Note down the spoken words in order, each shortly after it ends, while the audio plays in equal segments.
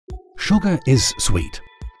Sugar is sweet,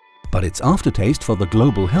 but its aftertaste for the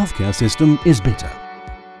global healthcare system is bitter.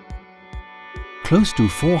 Close to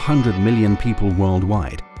 400 million people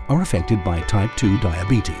worldwide are affected by type 2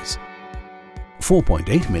 diabetes.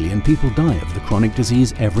 4.8 million people die of the chronic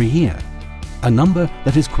disease every year, a number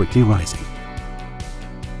that is quickly rising.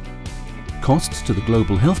 Costs to the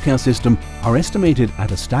global healthcare system are estimated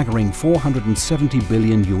at a staggering $470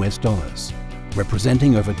 billion,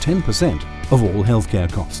 representing over 10% of all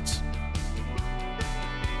healthcare costs.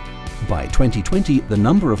 By 2020, the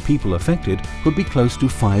number of people affected could be close to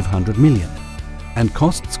 500 million, and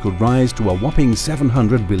costs could rise to a whopping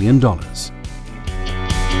 $700 billion.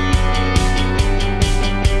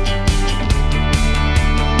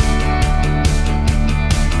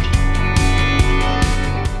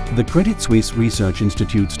 The Credit Suisse Research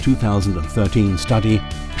Institute's 2013 study,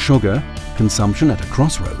 Sugar, Consumption at a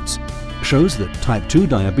Crossroads, shows that type 2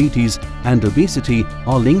 diabetes and obesity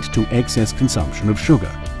are linked to excess consumption of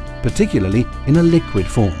sugar, particularly in a liquid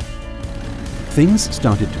form. Things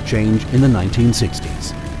started to change in the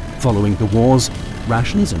 1960s. Following the wars,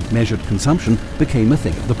 rations and measured consumption became a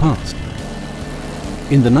thing of the past.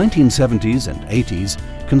 In the 1970s and 80s,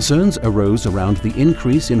 concerns arose around the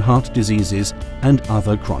increase in heart diseases and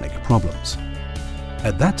other chronic problems.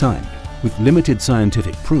 At that time, with limited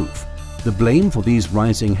scientific proof, the blame for these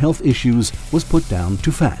rising health issues was put down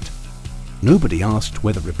to fat. Nobody asked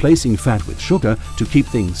whether replacing fat with sugar to keep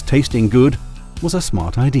things tasting good was a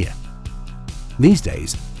smart idea. These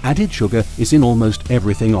days, added sugar is in almost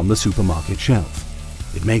everything on the supermarket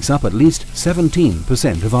shelf. It makes up at least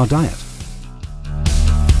 17% of our diet.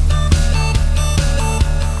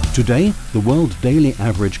 Today, the world daily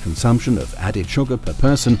average consumption of added sugar per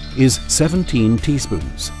person is 17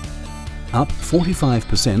 teaspoons, up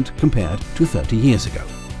 45% compared to 30 years ago.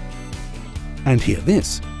 And hear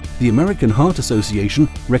this, the American Heart Association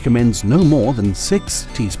recommends no more than 6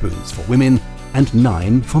 teaspoons for women and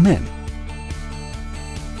 9 for men.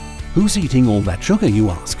 Who's eating all that sugar,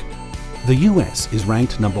 you ask? The US is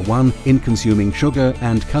ranked number 1 in consuming sugar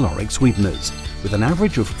and caloric sweeteners, with an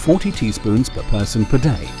average of 40 teaspoons per person per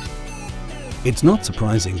day. It's not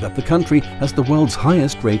surprising that the country has the world's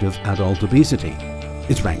highest rate of adult obesity.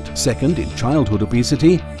 It's ranked second in childhood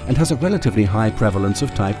obesity and has a relatively high prevalence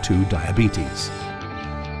of type 2 diabetes.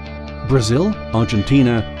 Brazil,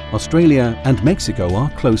 Argentina, Australia and Mexico are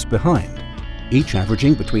close behind, each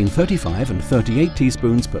averaging between 35 and 38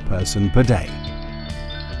 teaspoons per person per day.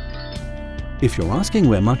 If you're asking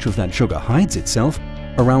where much of that sugar hides itself,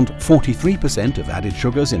 around 43% of added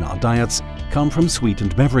sugars in our diets come from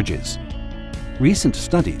sweetened beverages. Recent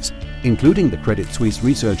studies, including the Credit Suisse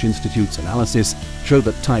Research Institute's analysis, show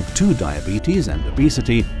that type 2 diabetes and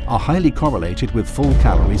obesity are highly correlated with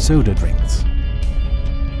full-calorie soda drinks.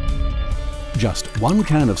 Just 1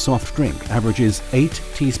 can of soft drink averages 8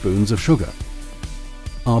 teaspoons of sugar.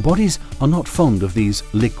 Our bodies are not fond of these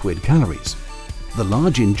liquid calories. The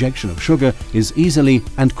large injection of sugar is easily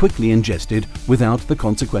and quickly ingested without the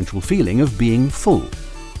consequential feeling of being full.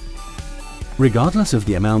 Regardless of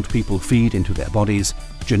the amount people feed into their bodies,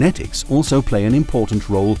 genetics also play an important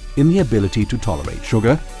role in the ability to tolerate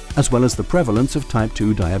sugar, as well as the prevalence of type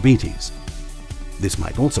 2 diabetes. This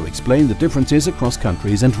might also explain the differences across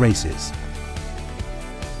countries and races.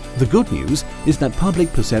 The good news is that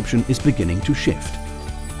public perception is beginning to shift.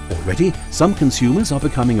 Already, some consumers are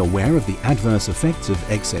becoming aware of the adverse effects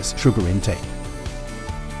of excess sugar intake.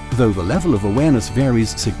 Though the level of awareness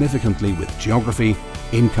varies significantly with geography,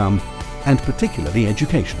 income, and particularly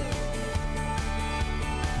education.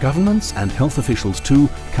 Governments and health officials too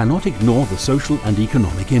cannot ignore the social and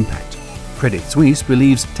economic impact. Credit Suisse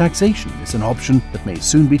believes taxation is an option that may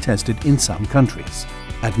soon be tested in some countries.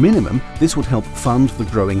 At minimum, this would help fund the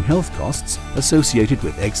growing health costs associated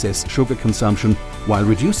with excess sugar consumption while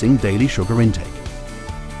reducing daily sugar intake.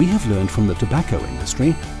 We have learned from the tobacco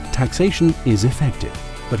industry, taxation is effective.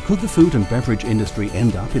 But could the food and beverage industry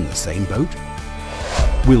end up in the same boat?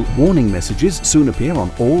 Will warning messages soon appear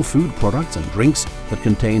on all food products and drinks that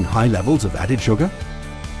contain high levels of added sugar?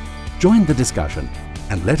 Join the discussion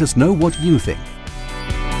and let us know what you think.